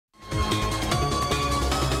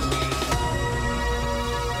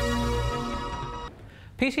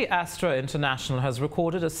PT Astra International has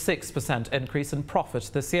recorded a 6% increase in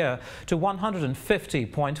profit this year to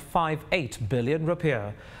 150.58 billion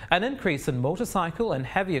rupiah. An increase in motorcycle and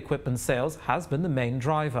heavy equipment sales has been the main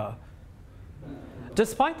driver.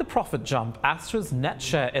 Despite the profit jump, Astra's net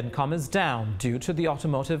share income is down due to the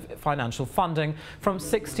automotive financial funding from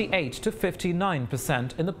 68 to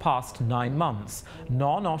 59% in the past 9 months.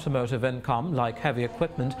 Non-automotive income, like heavy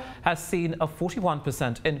equipment, has seen a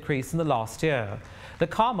 41% increase in the last year. The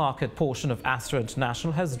car market portion of Astra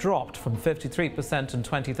International has dropped from 53% in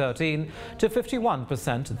 2013 to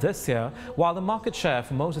 51% this year, while the market share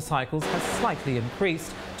for motorcycles has slightly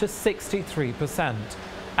increased to 63%.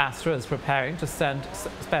 Astra is preparing to spend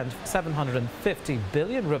 750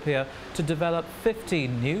 billion rupiah to develop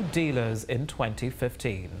 15 new dealers in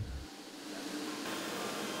 2015.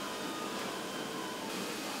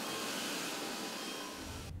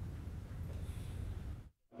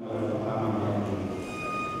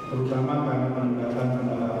 Terutama karena peningkatan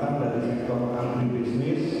pendapatan dari sektor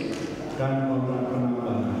agribisnis dan kontrak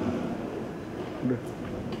penambangan.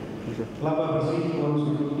 Laba bersih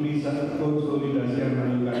konsolidasi yang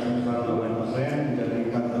meningkat 1,8%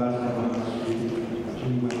 menjadi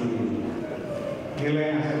 14,5 triliun.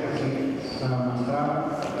 Nilai aset saham Astra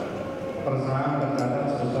per saham tercatat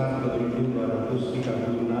sebesar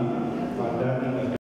 2.236 pada